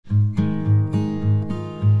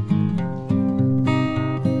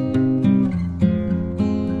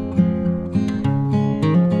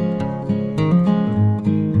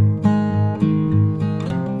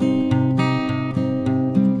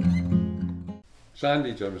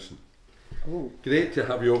Sandy Jamieson. Oh, Great to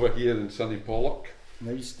have you over here in sunny Pollock.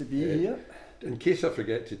 nice to be here. In case I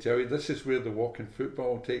forget to tell you, this is where the walking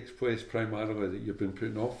football takes place primarily that you've been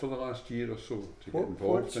putting off for the last year or so to get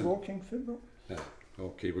involved What's in. walking football? Yeah.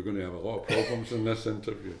 Okay, we're going to have a lot of problems in this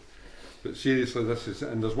interview. But seriously, this is,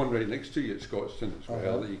 and there's one right next to you at Scotstoun as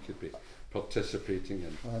well that you could be participating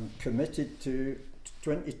in. I'm committed to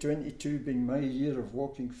 2022 being my year of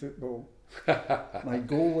walking football. My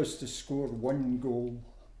goal was to score 1 goal.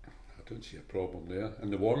 I don't see a problem there. And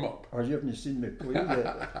the warm-up. Oh, you haven't seen me play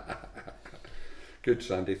yet. Good,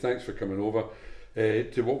 Sandy. Thanks for coming over.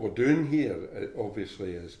 To what we're doing here,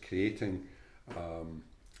 obviously, is creating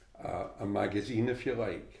a magazine, if you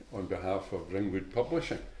like, on behalf of Ringwood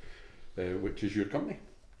Publishing, which is your company.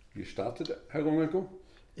 You started it how long ago?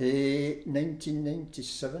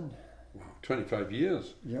 1997. Wow, 25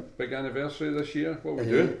 years. Yep. Big anniversary this year. What are we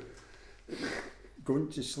doing? Going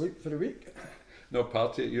to sleep for a week. No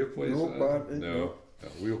party at your place? No party. No,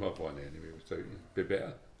 we'll have one anyway without you. Be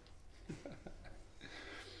better.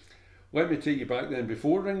 Let me take you back then.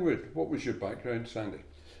 Before Ringwood, what was your background, Sandy?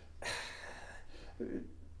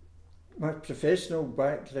 My professional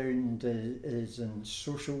background is in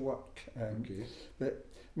social work. Okay. But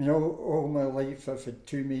you know, all my life I've had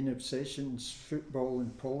two main obsessions: football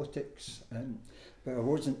and politics. But I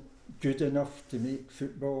wasn't good enough to make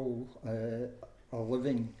football a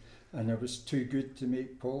living, and I was too good to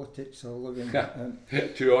make politics a living.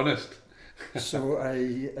 Too honest. So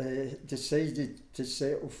I decided to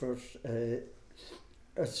settle for,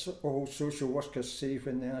 as all social workers say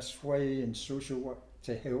when they ask why in social work,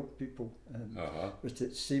 to help people. But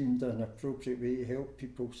it seemed an appropriate way to help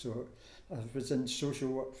people, so I was in social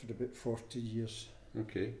work for about 40 years.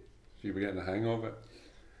 Okay, so you were getting the hang of it?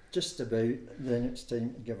 Just about, then it's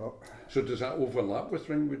time to give up. So does that overlap with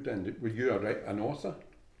Ringwood then? Were you an author?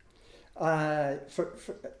 For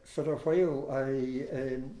a while,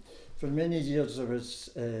 for many years I was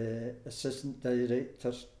Assistant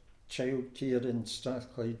Director Childcare in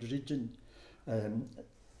Strathclyde region,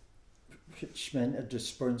 which meant a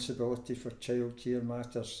responsibility for childcare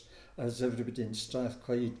matters, as everybody in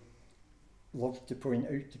Strathclyde loved to point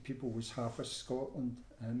out to people was half of Scotland.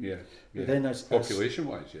 Yeah. Then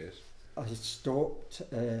population-wise, yes. I stopped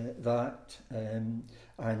that and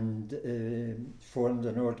formed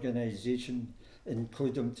an organisation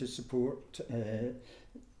including to support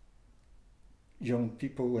young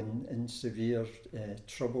people in severe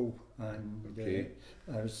trouble, and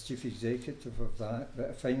I was chief executive of that. But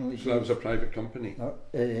I finally so that was a private company,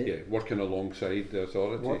 working alongside the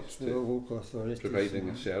authorities, worked with the local authorities, providing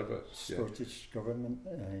a service. Scottish government.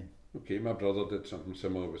 Okay, my brother did something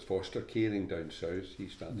similar with foster caring down south. He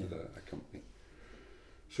started a company.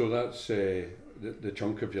 So that's the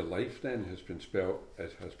chunk of your life then has been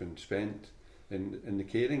spent in the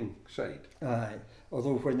caring side. Aye.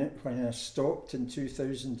 Although when I stopped in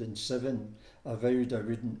 2007, I vowed I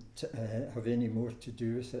wouldn't have any more to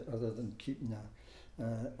do with it other than keeping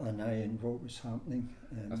an eye on what was happening.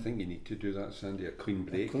 I think you need to do that, Sandy, a clean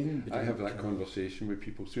break. I have that conversation with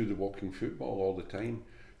people through the walking football all the time,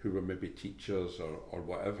 who were maybe teachers or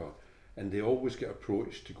whatever, and they always get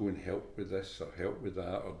approached to go and help with this or help with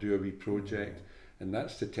that or do a wee project, and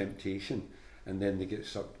that's the temptation. And then they get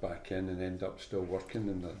sucked back in and end up still working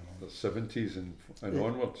in their 70s and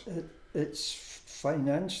onwards. It's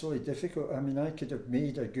financially difficult. I mean, I could have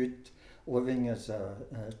made a good living as a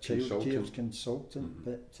childcare consultant,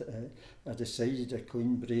 but I decided a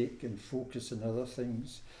clean break and focus on other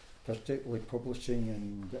things, particularly publishing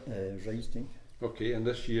and writing. Okay, and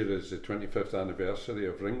this year is the 25th anniversary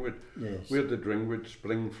of Ringwood. Yes. Where did Ringwood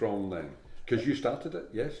spring from then? Because you started it,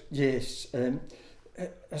 yes? Yes.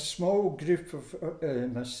 A small group of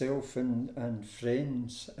myself and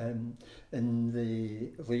friends in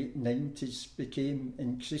the late 90s became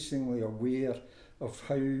increasingly aware of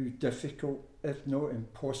how difficult, if not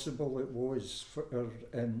impossible, it was for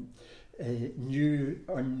new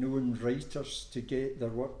unknown writers to get their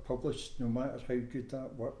work published, no matter how good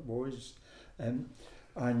that work was. And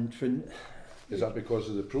when is that because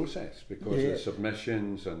of the process, because of the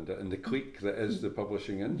submissions and the clique that is the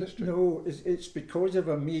publishing industry? No, it's because of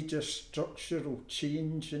a major structural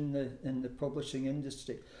change in the publishing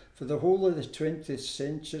industry. For the whole of the 20th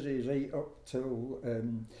century, right up till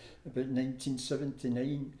about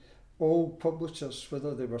 1979, all publishers,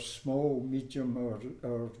 whether they were small, medium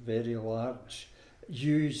or very large,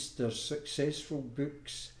 used their successful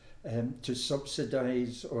books to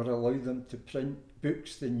subsidise or allow them to print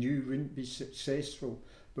books they knew wouldn't be successful,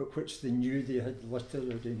 but which they knew they had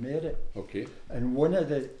literary merit. Okay. And one of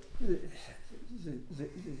the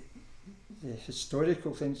the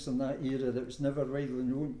historical things from that era that was never widely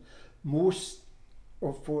known. Most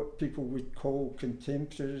of what people would call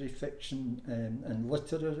contemporary fiction and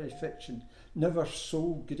literary fiction never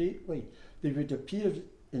sold greatly. They would appear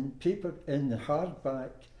in paper, in the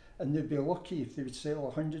hardback, and they'd be lucky if they would sell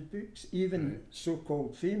 100 books. Even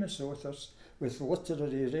so-called famous authors with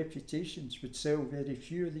literary reputations would sell very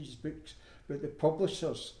few of these books, but the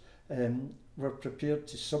publishers were prepared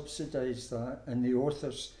to subsidise that, and the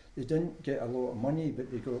authors, they didn't get a lot of money, but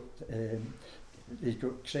they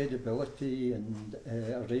got credibility and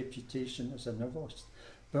a reputation as a novelist.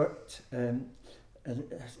 But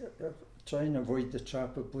try and avoid the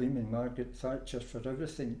trap of blaming Margaret Thatcher for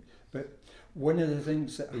everything. But one of the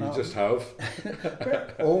things that you just have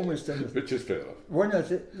almost everything, which is fair. One of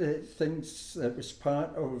the things that was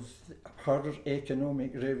part of her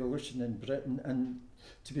economic revolution in Britain, and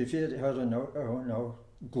to be fair to her on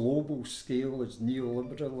a global scale as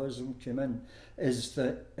neoliberalism came in, is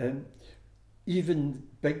that even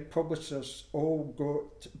big publishers all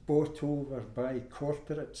got bought over by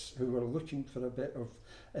corporates who were looking for a bit of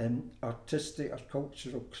artistic or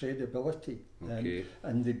cultural credibility,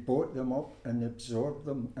 and they bought them up and absorbed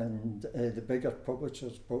them, and the bigger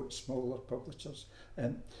publishers bought smaller publishers.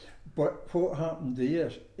 But what happened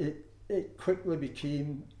there, it quickly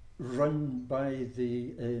became run by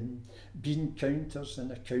the bean counters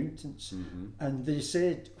and accountants, and they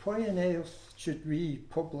said, why on earth should we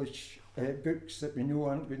publish books that we know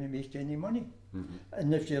aren't going to make any money?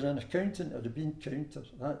 And if you're an accountant or a bean counter,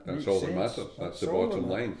 that's makes all sense. that matters. That's the bottom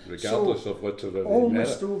line, regardless of literary merit.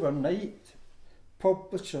 Almost overnight,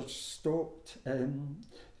 publishers stopped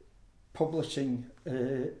publishing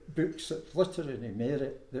books of literary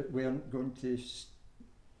merit that weren't going to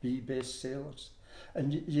be bestsellers.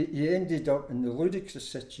 And you ended up in the ludicrous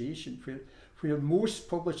situation where most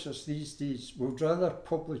publishers these days would rather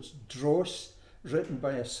publish dross written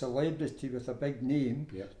by a celebrity with a big name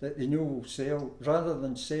that they know will sell, rather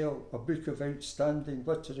than sell a book of outstanding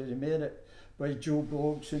literary merit by Joe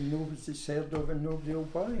Bloggs who nobody's heard of and nobody will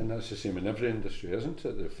buy. And that's the same in every industry, isn't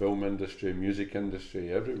it? The film industry, music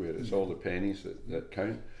industry, everywhere. It's all the pennies that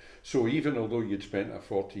count. So even although you'd spent a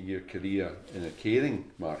 40-year career in a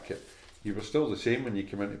caring market, you were still the same when you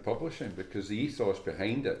came into publishing, because the ethos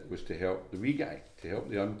behind it was to help the wee guy, to help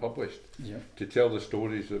the unpublished, to tell the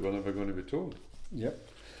stories that were never going to be told.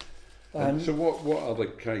 And so what are the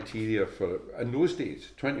criteria for it? In those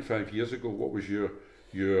days, 25 years ago, what was your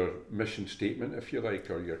mission statement, if you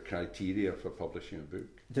like, or your criteria for publishing a book?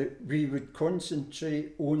 That we would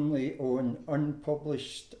concentrate only on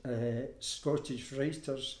unpublished Scottish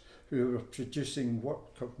writers who were producing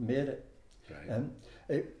work of merit.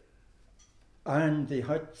 And they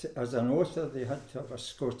had to, as an author, they had to have a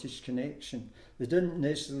Scottish connection. They didn't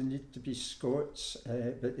necessarily need to be Scots,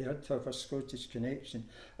 but they had to have a Scottish connection.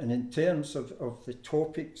 And in terms of the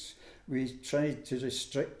topics, we tried to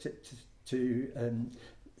restrict it to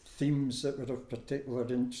themes that were of particular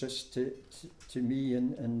interest to me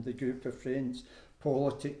and the group of friends: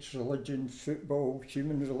 politics, religion, football,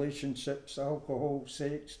 human relationships, alcohol,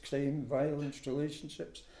 sex, crime, violence,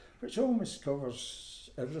 relationships, which almost covers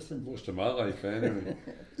everything. Most of my life, anyway.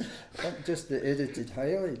 Not just the edited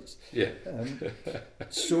highlights.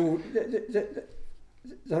 So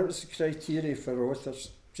that was the criteria for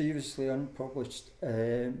authors previously unpublished.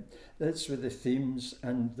 That's where the themes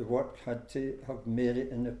and the work had to have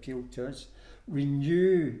merit and appeal to us. We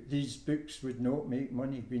knew these books would not make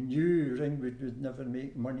money. We knew Ringwood would never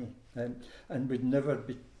make money and would never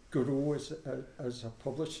grow as a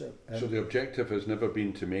publisher. So the objective has never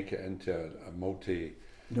been to make it into a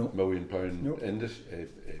multi-million pound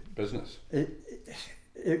business.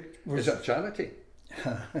 It was, is it a charity?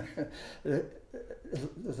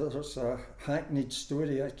 There's a hackneyed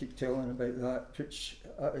story I keep telling about that, which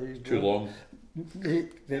too long.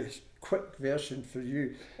 The quick version for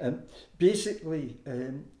you. Basically,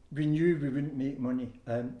 we knew we wouldn't make money.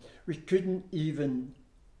 We couldn't even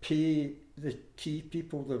pay the key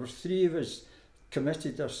people. There were 3 of us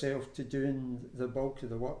committed ourselves to doing the bulk of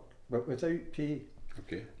the work, but without pay.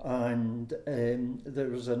 And there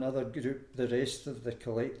was another group, the rest of the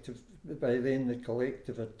collective. By then the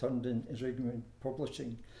collective had turned into Ringwood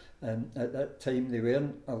Publishing. At that time they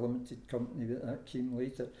weren't a limited company, but that came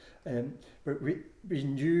later. But we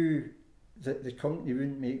knew that the company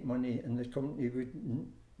wouldn't make money and the company wouldn't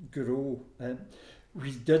grow.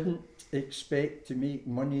 We didn't expect to make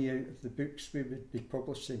money out of the books we would be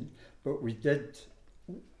publishing, but we did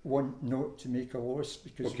want not to make a loss,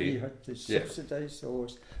 because we had to subsidise the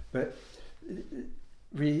loss. But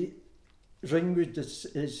Ringwood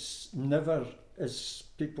is never as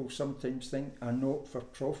people sometimes think, a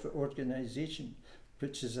not-for-profit organisation,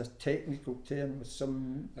 which is a technical term with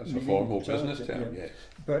some... That's a formal business term, yeah. yes.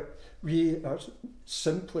 But we are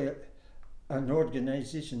simply an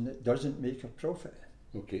organisation that doesn't make a profit.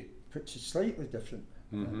 Okay. Which is slightly different.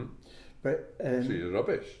 Mm-hmm. But so you're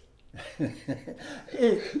rubbish.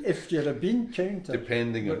 if you're a bean counter,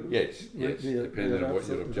 depending on depending on what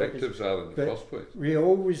your objectives are in the first place. We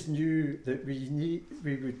always knew that we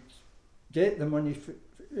would get the money for,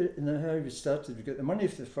 and how we started. We got the money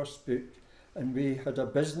for the first book, and we had a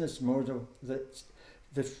business model that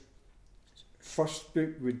the first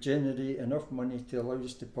book would generate enough money to allow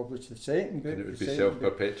us to publish the second book. And it would be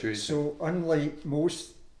self-perpetuating. So unlike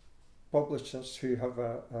most publishers who have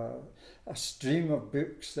a stream of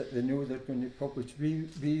books that they know they're going to publish,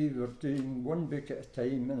 we were doing one book at a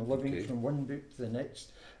time and living from one book to the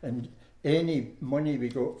next, and any money we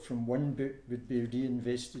got from one book would be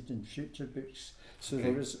reinvested in future books. So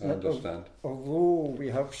there was, I understand. Although we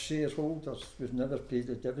have shareholders, we've never paid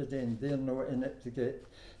a dividend. They're not in it to get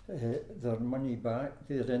their money back.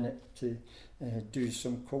 They're in it to do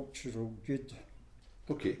some cultural good.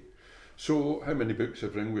 Okay. So how many books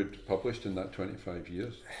have Ringwood published in that 25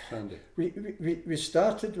 years, Sandy? We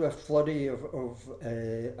started with a flurry of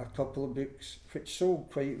a couple of books which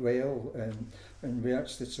sold quite well, and we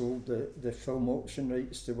actually sold the film auction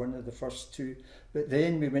rights to one of the first two. But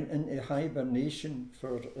then we went into hibernation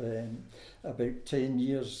for about 10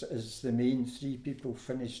 years as the main three people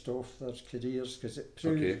finished off their careers, because it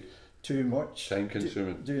proved too much. Time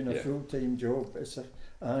consuming. Doing a full-time job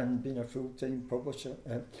and being a full-time publisher.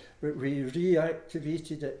 But we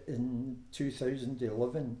reactivated it in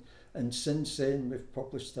 2011, and since then we've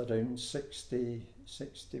published around 60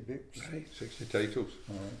 books. Right, 60 titles.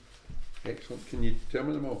 Excellent. Can you tell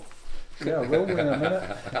me them all? Yeah, I will in a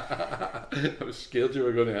minute. I was scared you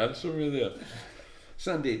were going to answer me there.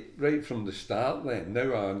 Sandy, right from the start then,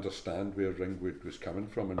 now I understand where Ringwood was coming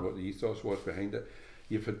from and what the ethos was behind it.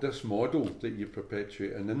 You've had this model that you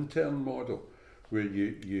perpetuate, an intern model, where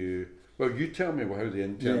you tell me how the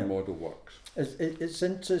intern model works. It's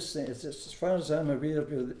interesting. As far as I'm aware,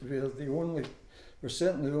 we're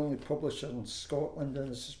certainly the only publisher in Scotland,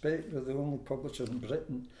 and I suspect we're the only publisher in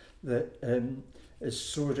Britain that is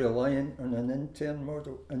so reliant on an intern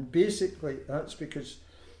model. And basically that's because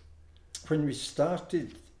when we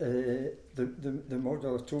started the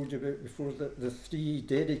model I told you about before, the three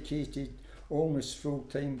dedicated, almost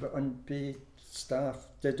full-time but unpaid staff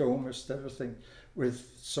did almost everything,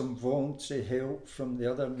 with some voluntary help from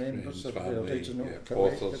the other members of the original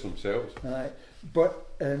collective. Authors themselves.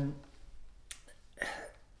 But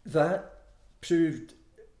that proved,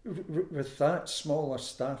 with that smaller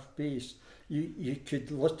staff base, you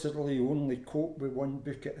could literally only cope with one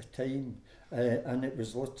book at a time, and it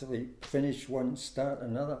was literally finish one, start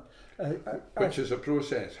another. Which is a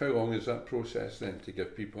process. How long is that process then, to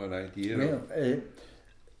give people an idea? Well,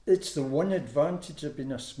 it's the one advantage of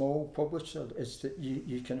being a small publisher, is that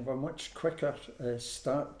you can have a much quicker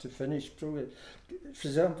start to finish process. For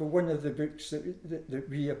example, one of the books that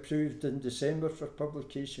we approved in December for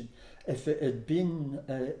publication, if it had been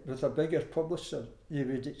with a bigger publisher, you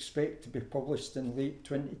would expect to be published in late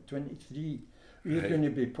 2023. We're going to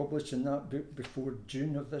be publishing that book before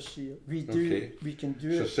June of this year. We can do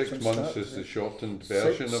it. So 6 months is the shortened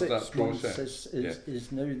version of that process.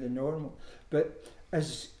 Is now the normal. But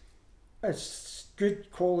as good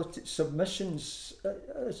quality submissions,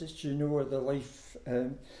 as you know, are the life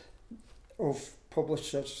of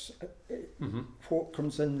publishers. What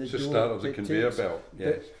comes in the door. It's the start of the conveyor belt.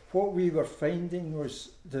 Yes. But what we were finding was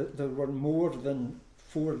that there were more than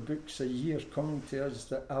 4 books a year coming to us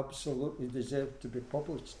that absolutely deserved to be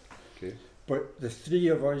published. Okay. But the 3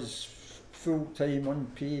 of us, full-time,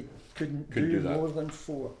 unpaid, couldn't do more than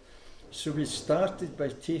 4. So we started by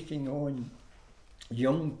taking on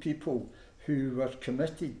young people who were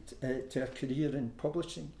committed to a career in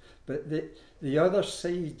publishing. But the other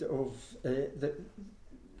side of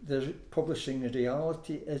the publishing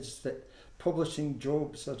reality is that publishing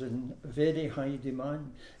jobs are in very high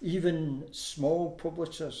demand. Even small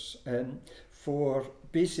publishers, for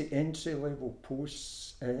basic entry-level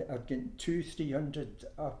posts, are getting 200-300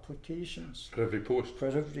 applications for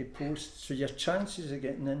every post. So your chances of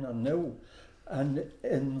getting in are nil. And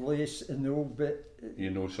unless in the old bit,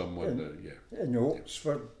 you know someone in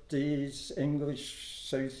Oxford days, English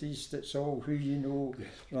Southeast, it's all who you know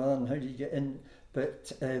rather than how you get in.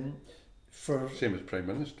 But for same as Prime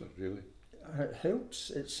Minister, really. It helps.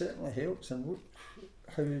 It certainly helps, and look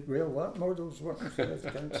how well that model's working for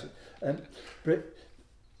the council. But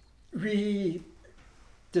we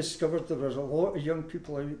discovered there was a lot of young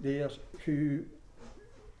people out there who,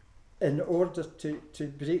 in order to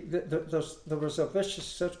break, there was a vicious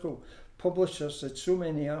circle. Publishers had so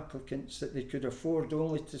many applicants that they could afford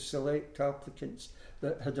only to select applicants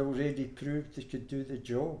that had already proved they could do the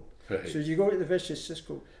job. Right. So you go to the vicious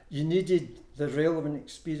circle, you needed the relevant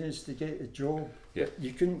experience to get a job. Yeah.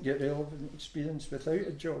 You couldn't get relevant experience without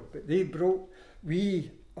a job. But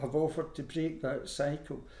we have offered to break that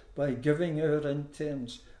cycle by giving our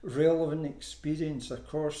interns relevant experience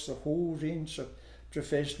across the whole range of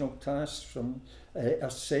professional tasks, from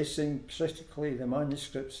assessing critically the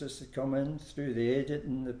manuscripts as they come in, through the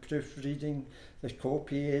editing, the proofreading, the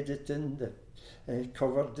copy editing, the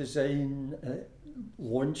cover design,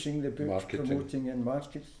 launching the book, promoting and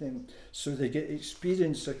marketing, so they get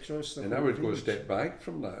experience across the whole range. And I would go a step back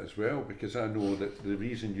from that as well, because I know that the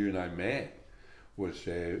reason you and I met was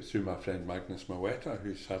through my friend Magnus Maweta,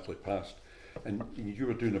 who sadly passed. And you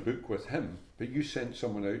were doing a book with him, but you sent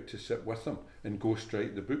someone out to sit with him and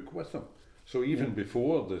ghostwrite the book with him. So even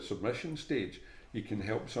before the submission stage, you can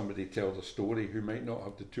help somebody tell the story who might not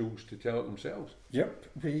have the tools to tell it themselves. Yep,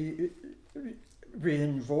 we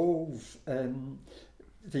involve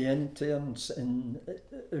the interns in.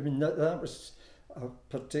 I mean, that was a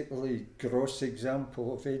particularly gross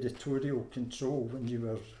example of editorial control when you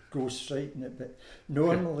were ghostwriting it. But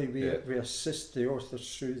normally we assist the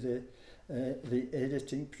authors through the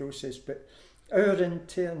editing process, but our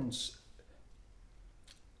interns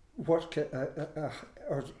work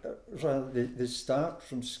or rather they start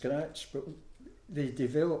from scratch, but they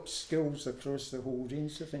develop skills across the whole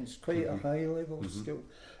range of things, quite a high level skill.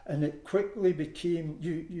 And it quickly became,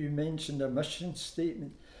 you mentioned a mission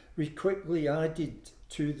statement, we quickly added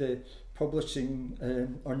to the publishing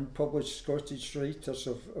unpublished Scottish writers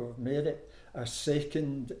of merit a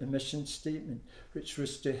second mission statement, which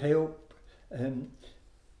was to help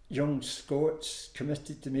young Scots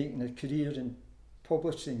committed to making a career in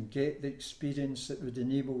publishing get the experience that would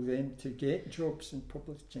enable them to get jobs in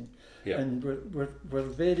publishing. Yeah. And we're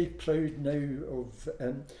very proud now of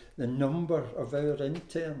the number of our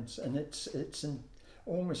interns, and it's in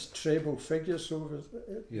almost treble figures over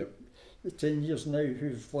the 10 years now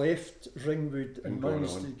who've left Ringwood and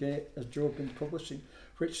managed to get a job in publishing,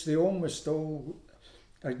 which they almost all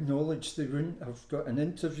acknowledge they wouldn't have got an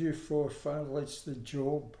interview for, far less the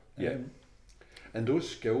job. Yeah. And those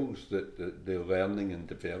skills that they're learning and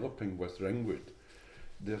developing with Ringwood,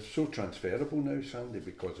 they're so transferable now, Sandy,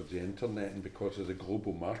 because of the internet and because of the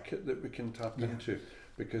global market that we can tap into.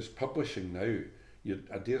 Because publishing now,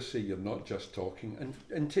 I dare say you're not just talking,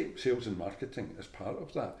 and take sales and marketing as part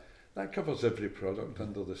of that. That covers every product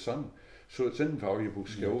under the sun. So it's invaluable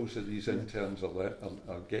skills that these interns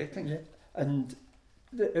are getting. Yeah. And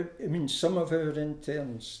I mean, some of our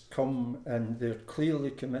interns come and they're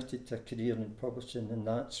clearly committed to a career in publishing, and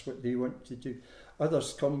that's what they want to do.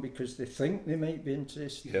 Others come because they think they might be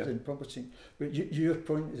interested in publishing. But your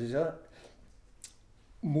point is that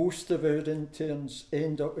most of our interns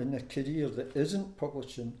end up in a career that isn't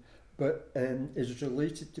publishing, but is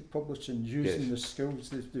related to publishing, using the skills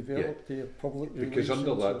they've developed there, public relations. Because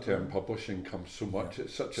under that term, publishing comes so much,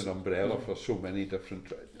 it's such an umbrella for so many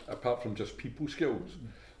different, apart from just people skills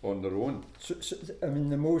on their own. So I mean,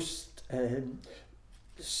 the most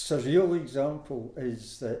surreal example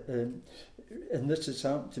is that, and this has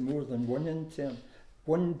happened to more than one intern,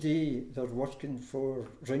 one day they're working for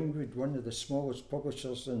Ringwood, one of the smallest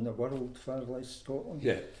publishers in the world, far less Scotland.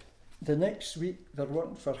 Yeah. The next week they're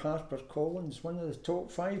working for HarperCollins, one of the top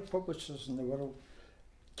 5 publishers in the world,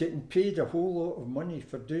 getting paid a whole lot of money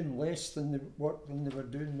for doing less than the work than they were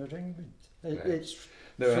doing with Ringwood.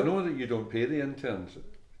 Now I know that you don't pay the interns.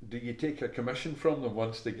 Do you take a commission from them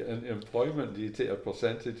once they get into employment? Do you take a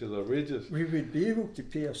percentage of their wages? We would be able to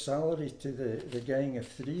pay a salary to the gang of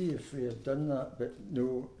 3 if we had done that, but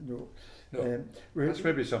no. That's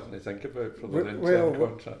maybe something to think about for the intern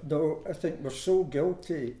contract. No, I think we're so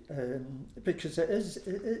guilty because it is.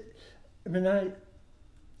 I mean,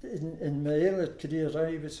 in my earlier career,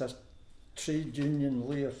 I was a trade union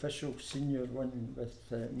lay official, senior one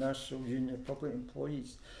with National Union of Public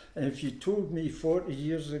Employees, and if you told me 40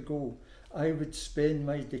 years ago I would spend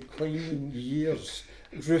my declining years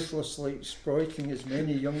ruthlessly exploiting as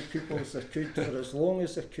many young people as I could for as long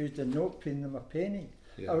as I could and not paying them a penny,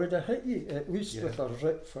 I would have hit you at least with a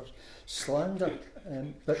writ for slander.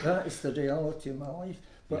 But that is the reality of my life.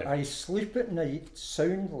 But I sleep at night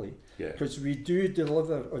soundly because we do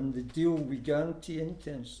deliver on the deal we guarantee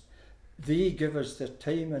interns. They give us their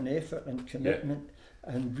time and effort and commitment.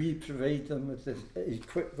 and we provide them with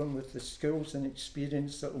equip them with the skills and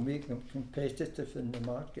experience that will make them competitive in the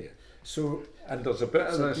market. Yeah. So, and there's a bit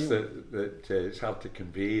of this that it's hard to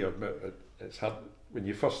convey, or it's hard when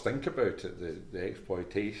you first think about it, the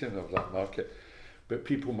exploitation of that market. But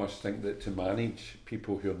people must think that to manage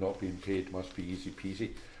people who are not being paid must be easy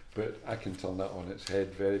peasy. But I can turn that on its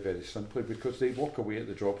head very, very simply, because they walk away at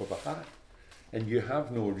the drop of a hat. And you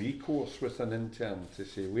have no recourse with an intern to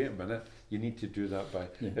say, wait a minute, you need to do that by...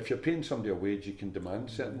 Yeah. If you're paying somebody a wage, you can demand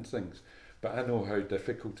certain things. But I know how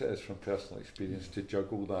difficult it is from personal experience to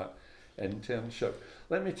juggle that internship.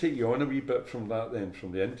 Let me take you on a wee bit from that then,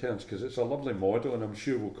 from the interns, because it's a lovely model and I'm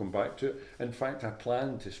sure we'll come back to it. In fact, I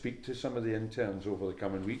plan to speak to some of the interns over the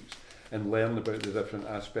coming weeks and learn about the different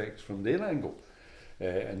aspects from their angle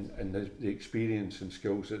and the experience and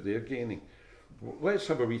skills that they're gaining. Let's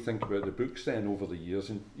have a wee think about the books then over the years.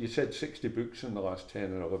 And you said 60 books in the last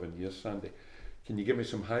 10 or 11 years, Sandy. Can you give me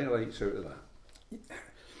some highlights out of that?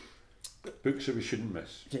 Books that we shouldn't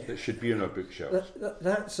miss, that should be on our bookshelves.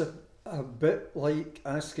 That's a bit like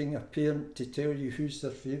asking a parent to tell you who's their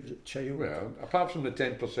favourite child. Well, apart from the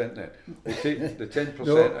 10% then, they take the 10%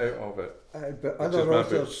 out of it. But other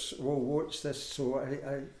authors will watch this, so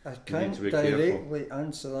I can't directly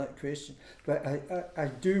answer that question. But I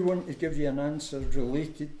do want to give you an answer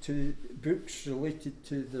related to books, related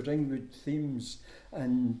to the Ringwood themes.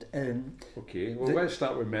 And okay, well, let's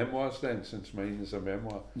start with memoirs then, since mine is a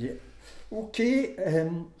memoir. Yeah. Okay.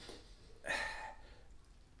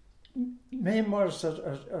 Memoirs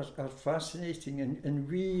are fascinating, and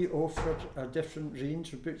we offer a different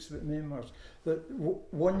range of books about memoirs. But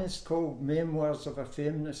one is called Memoirs of a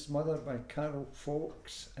Feminist Mother by Carol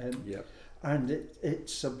Fox, and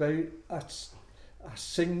it's about a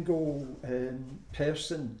single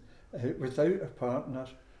person without a partner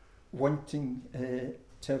wanting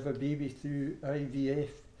to have a baby through IVF.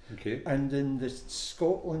 Okay. And in the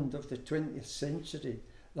Scotland of the 20th century,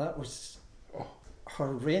 that was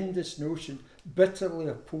horrendous notion, bitterly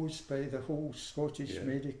opposed by the whole Scottish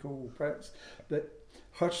medical practice. But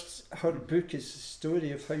her book is the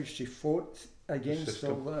story of how she fought against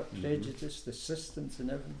all that prejudice, the systems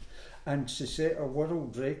and everything. And she set a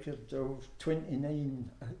world record of 29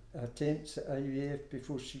 attempts at IVF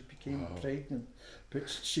before she became pregnant. But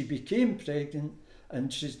she became pregnant,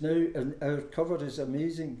 and she's now, and our cover is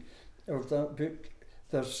amazing of that book.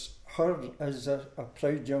 There's her as a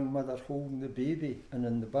proud young mother holding the baby, and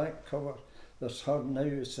in the back cover there's her now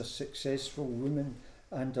as a successful woman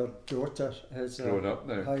and her daughter as a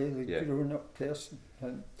highly grown up person.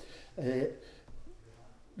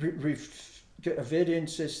 We've got a very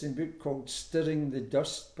interesting book called Stirring the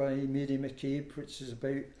Dust by Mary McCabe, which is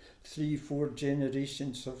about 3-4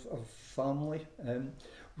 generations of family.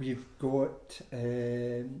 We've got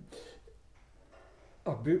a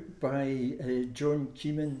book by John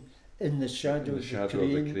Keeman, In the Shadow, of the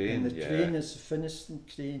Crane. And the crane is the Finiston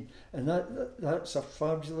crane. And that's a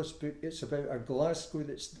fabulous book. It's about a Glasgow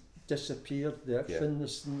that's disappeared, the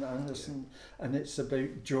Finiston, Anderson, and it's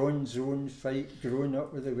about John's own fight growing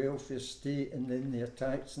up with the welfare state and then the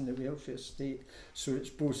attacks on the welfare state. So it's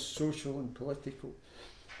both social and political.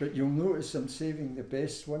 But you'll notice I'm saving the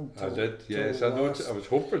best one. I did, yes, I noticed. I was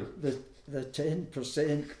hoping. The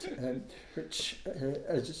 10%, which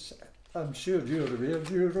I'm sure you're aware,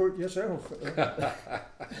 you wrote yourself.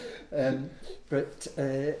 But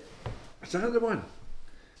is that the one?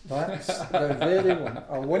 That's the very one,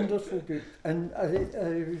 a wonderful book. And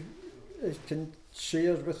I can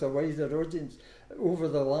share with a wider audience, over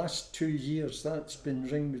the last 2 years, that's been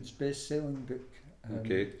Ringwood's best-selling book.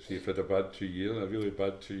 Okay, so you've had a bad 2 years, a really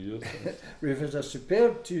bad 2 years. We've had a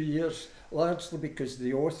superb 2 years, largely because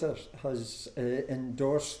the author has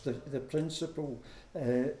endorsed the principal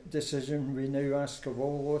decision we now ask of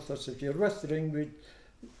all authors. If you're with Ringwood,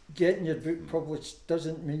 getting your book published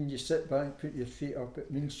doesn't mean you sit back, put your feet up.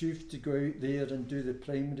 It means you have to go out there and do the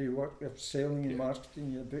primary work of selling and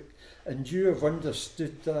marketing your book. And you have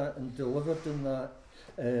understood that and delivered in that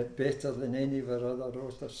better than any of our other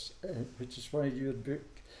authors, which is why your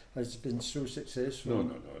book has been so successful.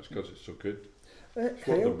 No, it's because it's so good. It's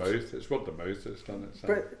word of mouth that's done it.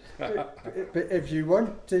 But if you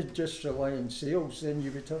want to just rely on sales, then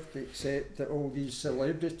you would have to accept that all these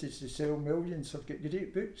celebrities who sell millions have got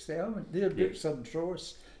great books. They haven't. Their books are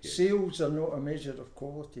dross. Sales are not a measure of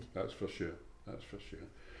quality. That's for sure.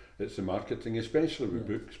 It's the marketing, especially with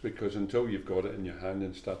books, because until you've got it in your hand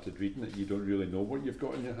and started reading it, you don't really know what you've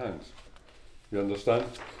got in your hands. You understand?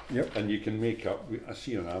 Yep. And you can make up, I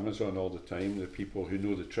see on Amazon all the time, the people who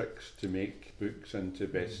know the tricks to make books into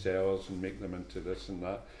bestsellers and make them into this and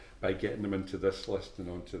that by getting them into this list and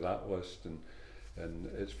onto that list. And and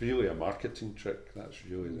it's really a marketing trick. That's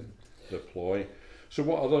really the ploy. So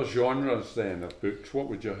what other genres then of books? What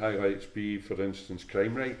would your highlights be? For instance,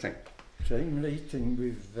 crime writing. Crime writing,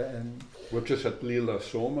 We've just had Leela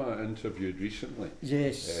Soma interviewed recently.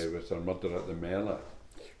 Yes. With her Murder at the Mela.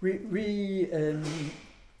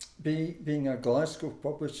 Being a Glasgow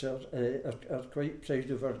publisher, are quite proud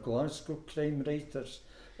of our Glasgow crime writers,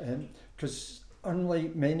 because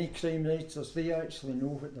unlike many crime writers, they actually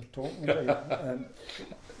know what they're talking about.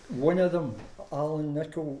 One of them, Alan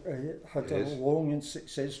Nichol, had a long and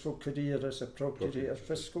successful career as a Procurator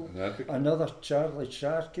Fiscal. Another, Charlie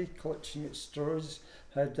Sharkey, clutching at straws,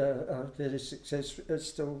 had a very successful, it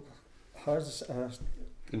still has a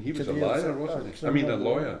and he was a liar, wasn't he? I mean, a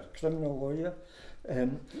lawyer. Criminal lawyer.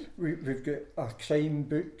 We've got a crime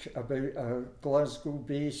book about a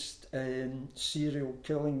Glasgow-based serial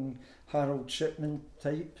killing Harold Shipman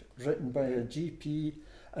type, written by a GP,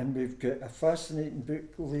 and we've got a fascinating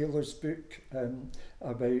book, Leila's book,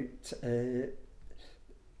 about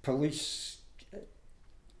police,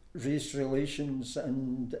 race relations,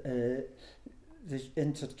 and the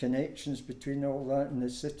interconnections between all that in the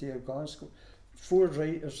city of Glasgow. 4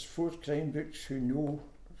 writers, 4 crime books who know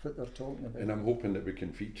what they're talking about. And I'm hoping that we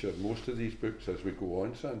can feature most of these books as we go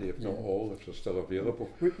on, Sandy, if not all, if they're still available.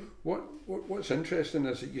 What's interesting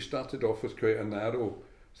is that you started off with quite a narrow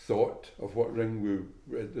thought of what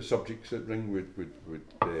Ringwood, the subjects that Ringwood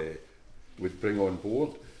would bring on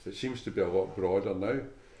board. It seems to be a lot broader now.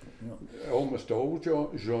 Almost all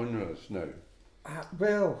genres now.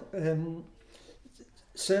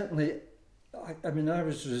 Certainly. I mean, I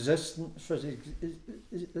was resistant for it,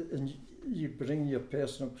 and you bring your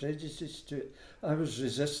personal prejudices to it. I was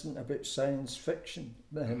resistant about science fiction,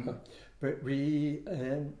 but we,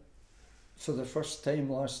 for the first time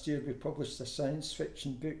last year, we published a science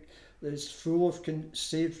fiction book that's full of,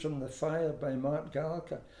 Saved from the Fire by Mark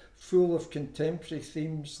Gallagher, full of contemporary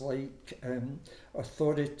themes like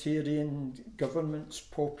authoritarian governments,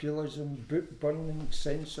 populism, book burning,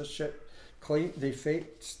 censorship, the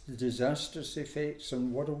effects, the disastrous effects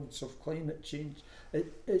on worlds of climate change.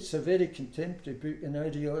 It's a very contemporary book, and I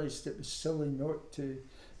realised it was silly not to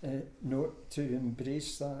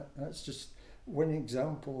embrace that. That's just one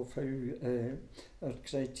example of how our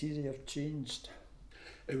criteria have changed.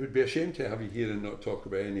 It would be a shame to have you here and not talk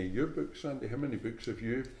about any of your books, Sandy. How many books have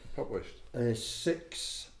you published?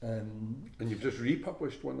 6. And you've just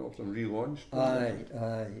republished one of them, relaunched?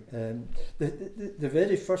 The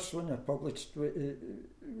very first one I published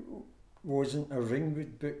wasn't a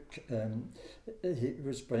Ringwood book. It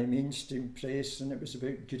was by Mainstream Press, and it was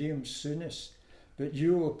about Graham Souness. But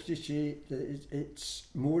you'll appreciate that it's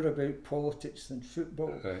more about politics than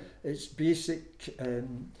football. Right. It's basic...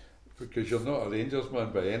 because you're not a Rangers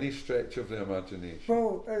man by any stretch of the imagination.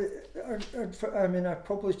 Well, I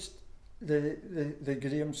published the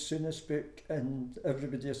Graham Souness book, and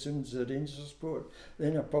everybody assumes the Rangers supporter.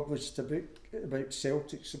 Then I published a book about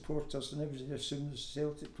Celtic supporters, and everybody assumes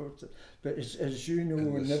Celtic supporter. But as you know,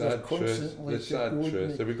 we never constantly... The sad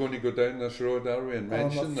truth. Are we going to go down this road, are we, and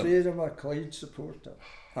mention them? I'm afraid I'm a Clyde supporter.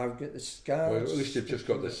 I've got the scars. Well, at least you've just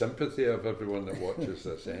got the sympathy of everyone that watches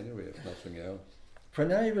this anyway, if nothing else.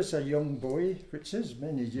 When I was a young boy, which is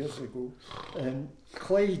many years ago,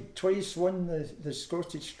 Clyde twice won the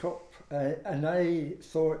Scottish Cup, and I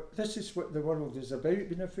thought, this is what the world is about,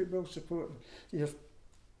 being a football supporter. Your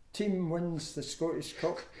team wins the Scottish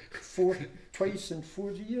Cup twice in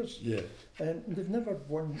 4 years. Yeah. And they've never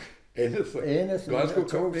won anything. Glasgow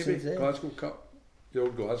Cup, maybe? Glasgow Cup? The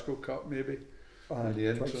old Glasgow Cup, maybe?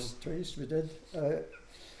 Twice we did.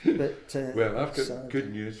 Well, I've got good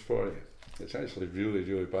news for you. It's actually really,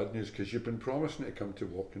 really bad news, because you've been promising to come to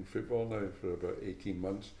Walking Football now for about 18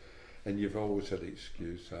 months, and you've always had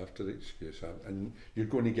excuse after excuse, and you're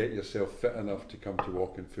going to get yourself fit enough to come to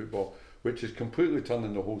Walking Football, which is completely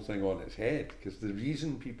turning the whole thing on its head, because the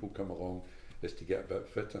reason people come along is to get a bit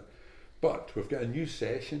fitter. But we've got a new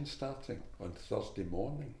session starting on Thursday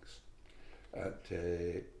mornings at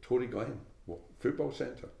Tory Glen Football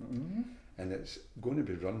Centre, and it's going to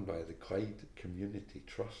be run by the Clyde Community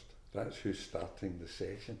Trust. That's who's starting the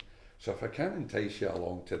session. So if I can't entice you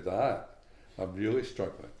along to that, I'm really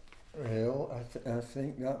struggling. Well, I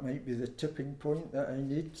think that might be the tipping point that I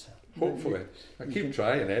need. Hopefully. I keep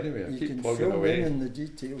trying anyway. I keep plugging away. You can fill in the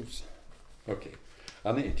details. Okay.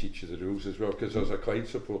 I need to teach you the rules as well, because as a Clyde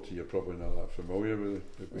supporter, you're probably not that familiar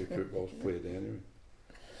with the way football's played anyway.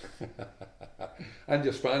 And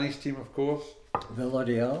your Spanish team, of course.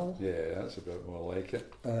 Villarreal. Yeah, that's a bit more like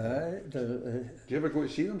it. Do you ever go to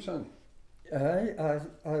see them, son? I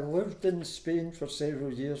lived in Spain for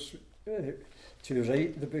several years to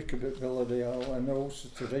write the book about Villarreal, and also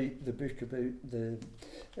to write the book about the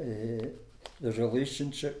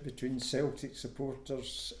relationship between Celtic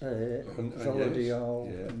supporters,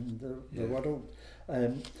 Villarreal, yes, and the world.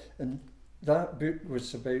 And that book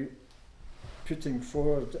was about putting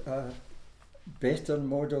forward a better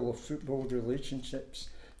model of football relationships,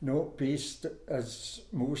 not based, as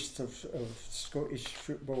most of Scottish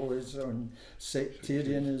football is, on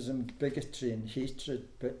sectarianism, bigotry and hatred,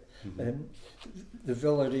 but the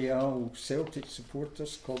Villarreal Celtic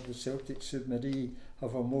supporters, called the Celtic Submarine,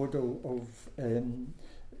 have a model of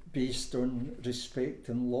based on respect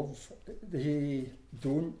and love. They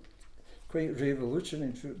don't, quite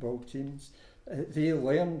revolutionary football teams, they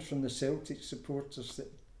learned from the Celtic supporters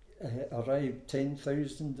that arrived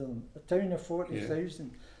 10,000 in a town of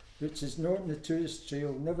 40,000, which is not in the tourist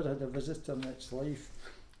trail, never had a visitor in its life.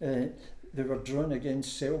 They were drawn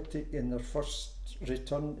against Celtic in their first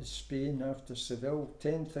return to Spain after Seville.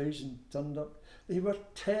 10,000 turned up. They were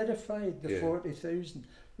terrified, the 40,000.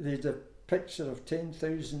 They had a picture of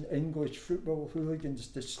 10,000 English football hooligans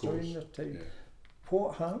destroying their town.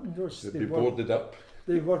 What happened was they were boarded up.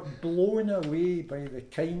 They were blown away by the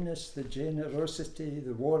kindness, the generosity,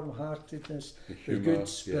 the warm-heartedness, the good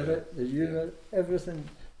spirit, the humour, everything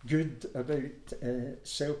good about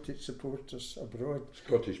Celtic supporters abroad.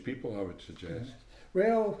 Scottish people, I would suggest.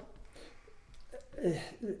 Well,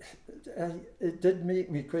 it did make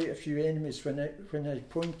me quite a few enemies when I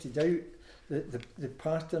pointed out that the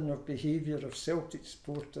pattern of behaviour of Celtic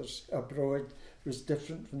supporters abroad was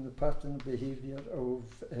different from the pattern of behaviour of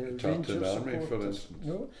Rangers Army, supporters. for instance.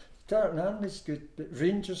 No, Tartan Army's good, but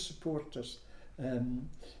Rangers supporters. In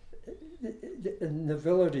the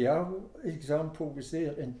Villarreal example was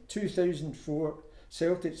there. In 2004,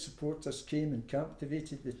 Celtic supporters came and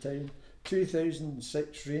captivated the town.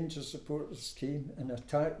 2006, Rangers supporters came and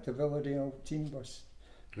attacked the Villarreal team bus.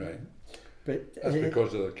 Right. But that's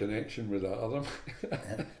because of the connection with that other.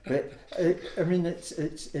 But I mean,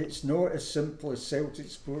 it's not as simple as Celtic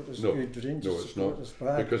supporters good, Rangers supporters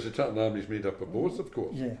bad. Because the Tartan Army is made up of both, of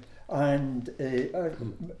course. Yeah, and that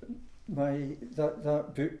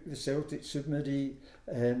book, The Celtic Submarine,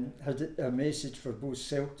 had a message for both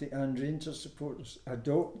Celtic and Rangers supporters.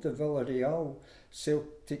 Adopt the Villarreal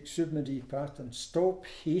Celtic Submarine pattern. Stop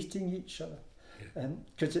hating each other,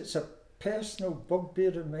 because it's a personal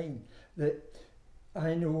bugbear of mine that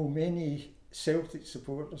I know many Celtic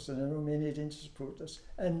supporters and I know many Rangers supporters,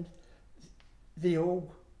 and they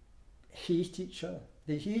all hate each other.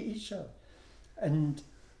 They hate each other. And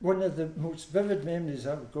one of the most vivid memories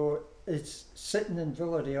I've got is sitting in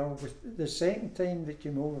Villarreal with the second time they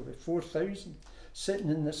came over with 4,000, sitting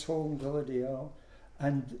in this hall in Villarreal,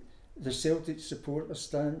 and the Celtic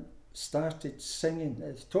supporters started singing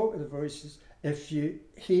at the top of the voices, "If you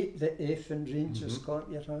hate the effing Rangers,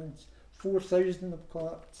 clap your hands." 4,000 have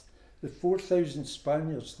clapped. The 4,000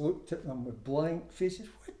 Spaniards looked at them with blank faces.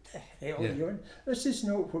 What the hell are you on? This is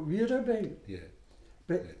not what we're about. Yeah.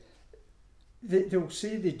 But they'll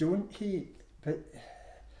say they don't hate, but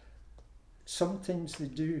sometimes they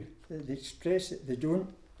do. They express it. They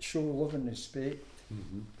don't show love and respect.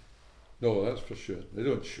 No, that's for sure. They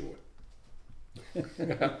don't show it.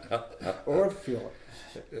 Or feel it.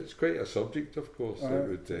 It's quite a subject, of course,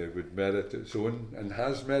 that would merit its own, and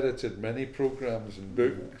has merited many programmes and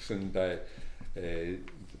books and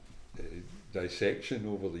dissection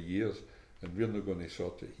over the years, and we're not going to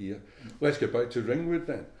sort it here. Let's get back to Ringwood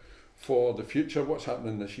then. For the future, what's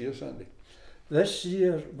happening this year, Sandy? This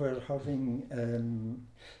year we're having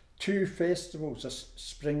two festivals, a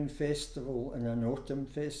spring festival and an autumn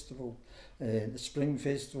festival. The spring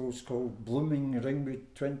festival is called Blooming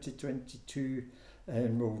Ringwood 2022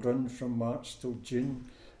 and will run from March till June.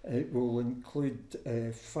 It will include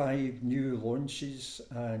 5 new launches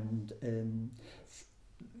and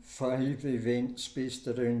 5 events based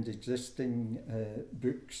around existing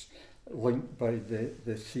books linked by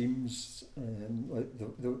the themes.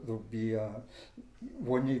 There'll be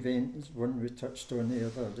one event, one we touched on the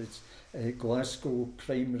other, it's Glasgow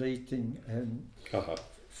crime writing,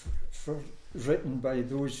 for written by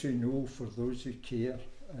those who know for those who care.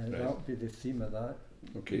 That'll be the theme of that.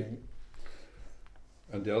 Okay. Night.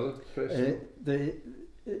 And the other festival?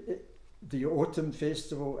 The autumn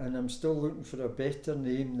festival, and I'm still looking for a better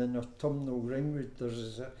name than Autumnal Ringwood.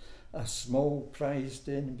 There's a small prize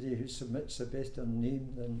to anybody who submits a better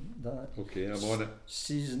name than that. Okay, I'm on it.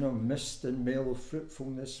 Season of Mist and Mellow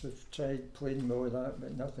Fruitfulness. We've tried playing more of that,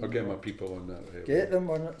 but nothing. I'll get my people on that. Right? Get them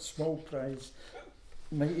on it. Small prize.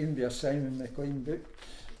 Might even be a Simon Mclean book.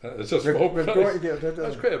 It's a small prize. We've got to get rid of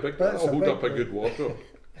That's quite a big. That'll hold up a good wardrobe.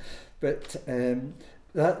 But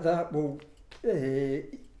that will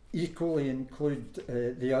equally include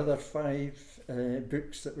the other 5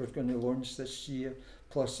 books that we're going to launch this year,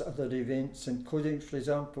 plus other events, including, for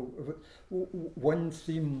example, one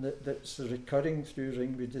theme that's recurring through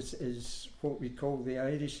Ringwood is what we call the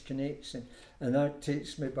Irish connection, and that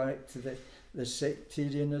takes me back to the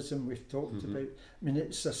sectarianism we've talked about. I mean,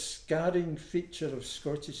 it's a scarring feature of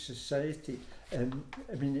Scottish society. I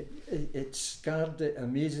mean, it scarred it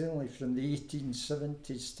amazingly from the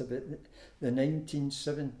 1870s to about the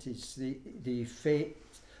 1970s, the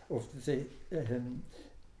effect of the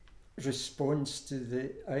response to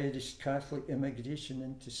the Irish Catholic immigration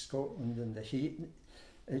into Scotland and the hate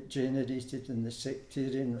it generated and the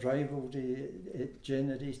sectarian rivalry it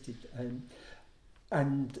generated.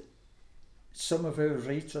 And some of our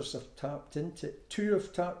writers have tapped into it. 2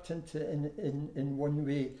 have tapped into it in one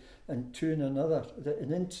way and 2 in another.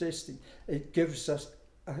 And interesting, it gives us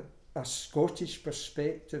a Scottish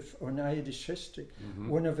perspective on Irish history.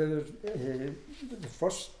 One of our, the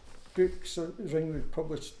first books Ringwood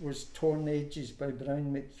published was Torn Edges by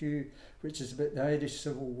Brian McHugh, which is about the Irish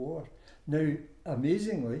Civil War. Now,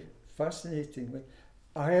 amazingly, fascinatingly,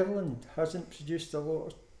 Ireland hasn't produced a lot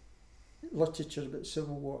of literature about the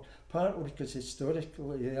Civil War, partly because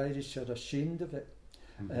historically the Irish are ashamed of it,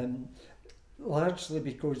 largely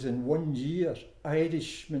because in 1 year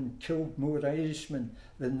Irishmen killed more Irishmen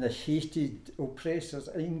than the hated oppressors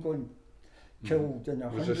England killed in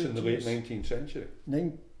 100 years. Was this in the late 19th century?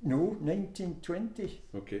 No, 1920.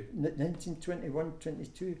 Okay. 1921,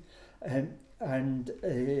 22. And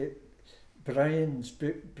Brian's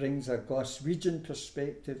book brings a Glaswegian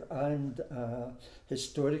perspective and a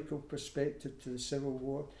historical perspective to the Civil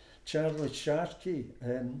War. Charlie Sharkey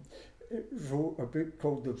wrote a book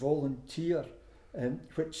called The Volunteer,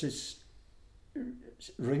 which is,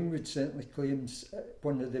 Ringwood certainly claims,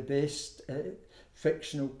 one of the best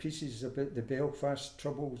fictional pieces about the Belfast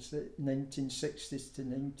Troubles, the 1960s to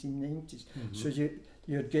 1990s. So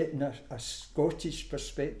you're getting a Scottish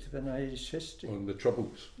perspective in Irish history. On the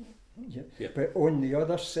Troubles. Yeah. But on the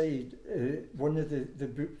other side, one of the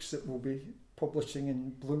books that we'll be publishing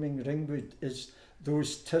in blooming Ringwood is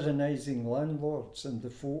Those Tyrannising Landlords, and the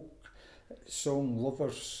folk song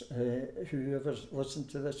lovers, whoever's listened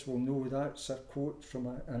to this will know that's a quote from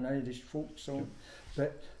an Irish folk song.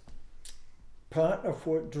 But part of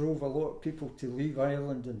what drove a lot of people to leave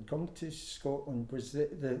Ireland and come to Scotland was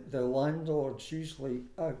that the landlords, usually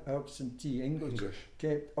absentee English,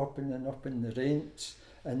 kept upping the rents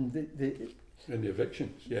and the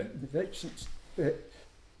evictions, The evictions.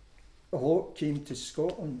 A lot came to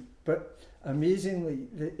Scotland, but amazingly,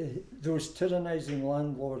 Those Tyrannising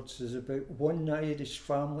Landlords is about one Irish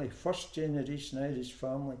family, first generation Irish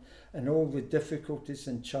family, and all the difficulties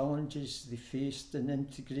and challenges they faced in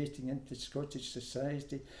integrating into Scottish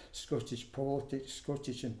society, Scottish politics,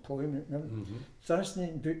 Scottish employment.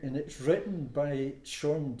 Fascinating book, and it's written by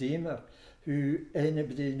Sean Damer, who,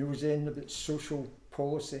 anybody knows anything about social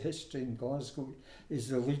policy history in Glasgow, is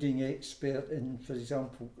the leading expert in, for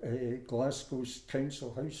example, Glasgow's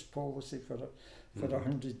council house policy for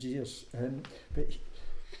 100 years. But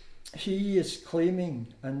he is claiming,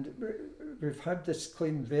 and we've had this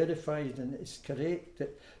claim verified and it's correct,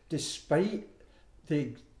 that despite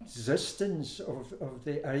the existence of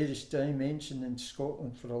the Irish dimension in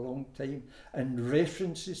Scotland for a long time and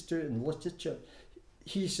references to it in literature,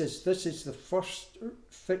 he says this is the first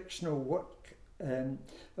fictional work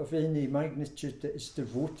of any magnitude that is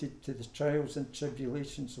devoted to the trials and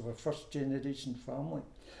tribulations of a first generation family.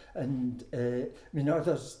 And I mean,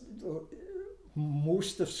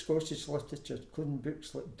 most of Scottish literature, including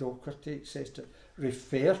books like Docherty, etc.,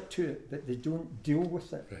 refer to it, but they don't deal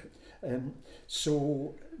with it. Right.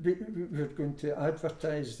 So we're going to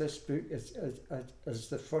advertise this book as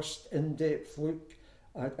the first in-depth look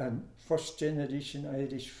at a first generation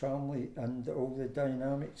Irish family and all the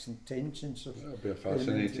dynamics and tensions of. It'll be a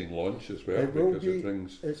fascinating launch as well, because it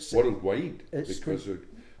brings worldwide, because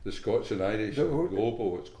the Scots and Irish are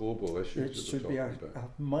global, it's global issues. It should be a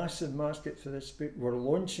massive market for this book. We're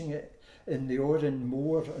launching it in the Oran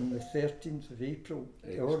Moor on the 13th of April.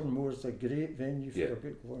 The Oran Moor is a great venue for a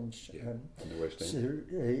book launch. In the West End.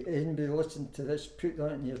 So anybody listen to this, put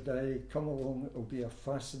that in your diary, come along, it'll be a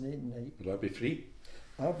fascinating night. Will that be free?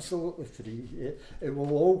 Absolutely free. It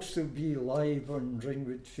will also be live on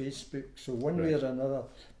Ringwood Facebook, so one way or another,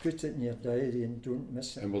 put it in your diary and don't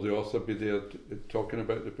miss it. And will the author be there talking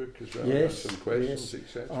about the book as well? Yes, some questions,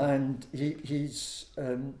 etc. And he's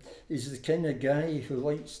the kind of guy who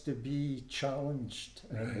likes to be challenged.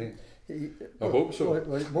 I hope so.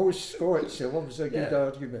 Like most Scots, he loves a good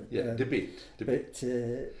argument. Yeah, debate. But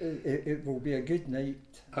it will be a good night.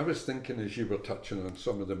 I was thinking as you were touching on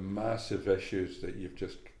some of the massive issues that you've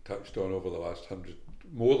just touched on over the last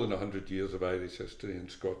more than 100 years of Irish history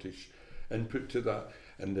and Scottish input to that,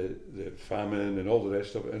 and the famine and all the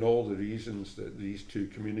rest of it, and all the reasons that these two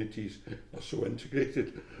communities are so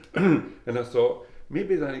integrated. And I thought,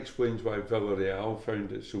 maybe that explains why Villarreal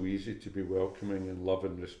found it so easy to be welcoming and love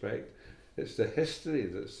and respect. It's the history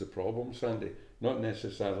that's the problem, Sandy, not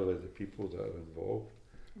necessarily the people that are involved,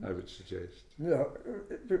 I would suggest. Yeah,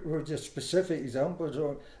 well, just specific examples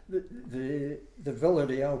of the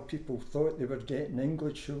Villarreal people thought they were getting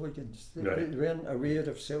English hooligans. They weren't aware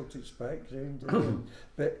of Celtic's background.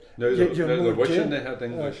 But now they're wishing they had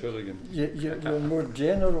English hooligans. Your more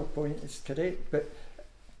general point is correct, but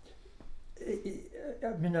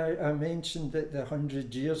I mean, I mentioned that the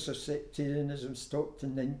 100 years of sectarianism stopped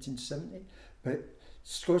in 1970, but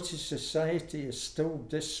Scottish society is still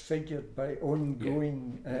disfigured by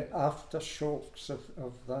ongoing aftershocks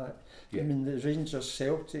of that. I mean, the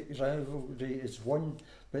Rangers-Celtic rivalry is one,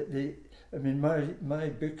 but my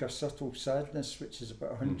book, A Subtle Sadness, which is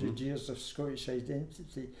about 100 years of Scottish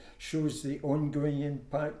identity, shows the ongoing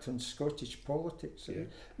impact on Scottish politics. I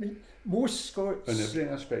mean, most Scots... In every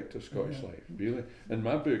aspect of Scottish life, really. In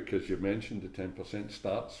my book, as you mentioned, the 10%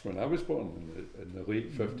 starts when I was born, in the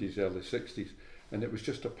late 50s, early 60s, and it was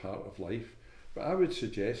just a part of life. But I would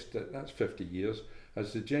suggest that that's 50 years.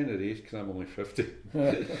 As the generation, because I'm only 50,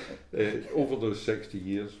 over those 60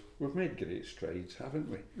 years, we've made great strides, haven't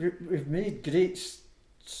we? We've made great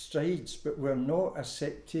strides, but we're not a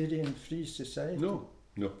sectarian-free society. No,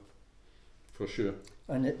 for sure.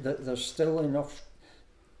 And there's still enough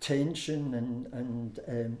tension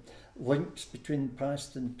and links between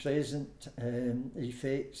past and present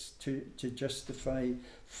effects to justify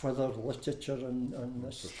further literature on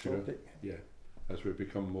this topic. Yeah, as we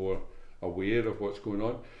become more aware of what's going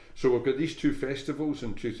on. So we've got these two festivals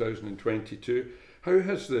in 2022. How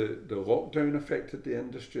has the lockdown affected the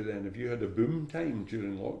industry then? Have you had a boom time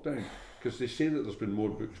during lockdown? Because they say that there's been more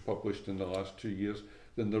books published in the last 2 years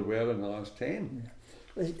than there were in the last 10.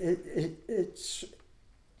 It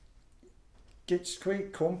gets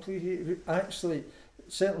quite complicated. Actually,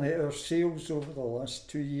 certainly our sales over the last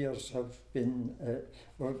 2 years have been,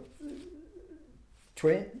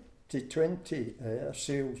 2020, our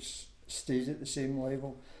sales stayed at the same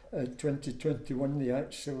level. 2021 they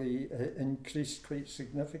actually increased quite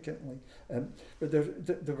significantly. But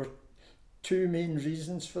there were two main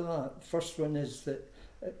reasons for that. The first one is that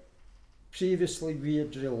previously we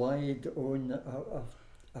had relied on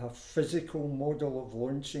a physical model of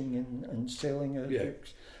launching and selling our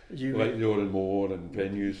books. Like the Oran Moore and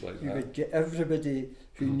venues like that. You would get everybody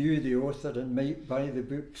who knew the author and might buy the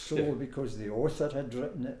book solely because the author had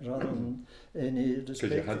written it rather than any respect.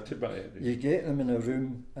 Because you had to buy it. You get them in a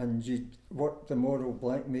room and you work the moral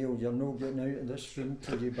blackmail. You're not getting out of this room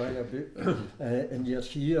till you buy a book, and you're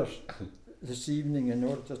here this evening in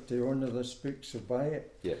order to honour this book, so buy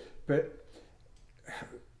it. Yeah. But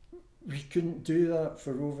we couldn't do that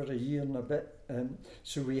for over a year and a bit,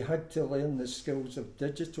 so we had to learn the skills of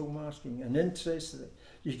digital marketing. And interestingly,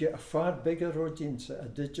 you get a far bigger audience at a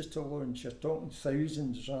digital launch. You're talking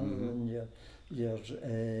thousands rather than your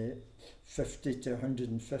 50 to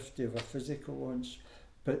 150 of a physical launch.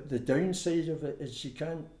 But the downside of it is you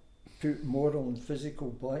can't put moral and physical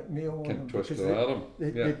blackmail on them, because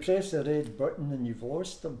they press a red button and you've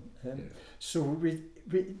lost them. So we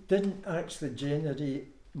didn't actually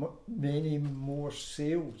generate many more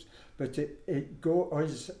sales, but it got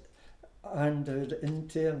us and our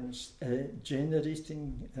interns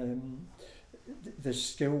generating the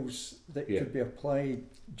skills that could be applied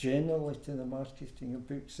generally to the marketing of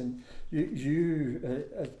books. And you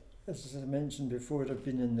as I mentioned before, have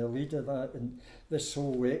been in the lead of that, and this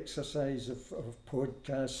whole exercise of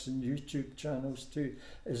podcasts and YouTube channels too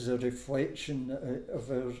is a reflection of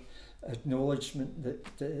our acknowledgement that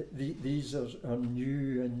these are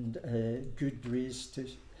new and good ways to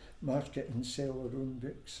market and sell our own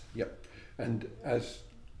books. Yep. And as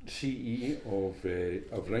CE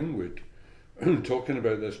of Ringwood, talking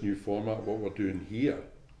about this new format, what we're doing here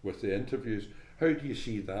with the interviews, how do you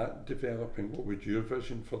see that developing? What would your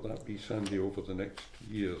vision for that be, Sandy, over the next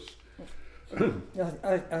years?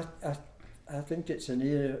 I think it's an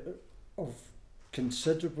area of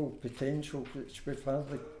considerable potential which we've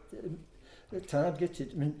had.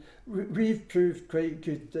 targeted. I mean, we've proved quite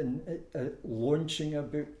good in launching a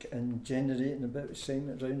book and generating a bit of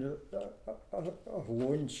excitement around a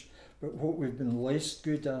launch, but what we've been less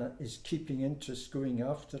good at is keeping interest going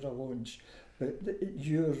after a launch. But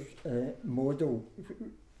your model,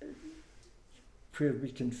 where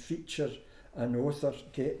we can feature an author,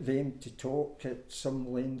 get them to talk at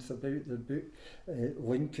some length about the book,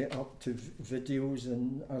 link it up to videos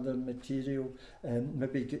and other material, and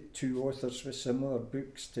maybe get two authors with similar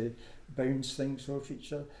books to bounce things off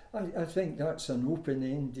each other. I think that's an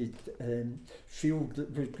open-ended field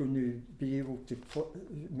that we're going to be able to,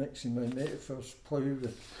 mixing my metaphors, plough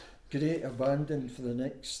with great abandon for the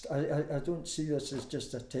next. I don't see this as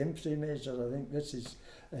just a temporary measure. I think this is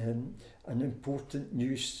an important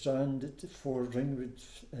new strand for Ringwood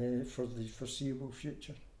for the foreseeable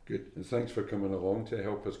future. Good, and thanks for coming along to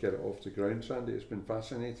help us get it off the ground, Sandy. It's been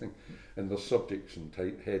fascinating, and there's subjects and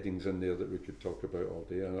type headings in there that we could talk about all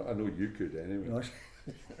day. I know you could anyway.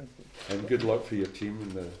 And good luck for your team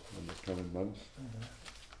in the coming months.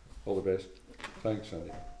 All the best. Thanks,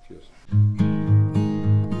 Sandy. Cheers.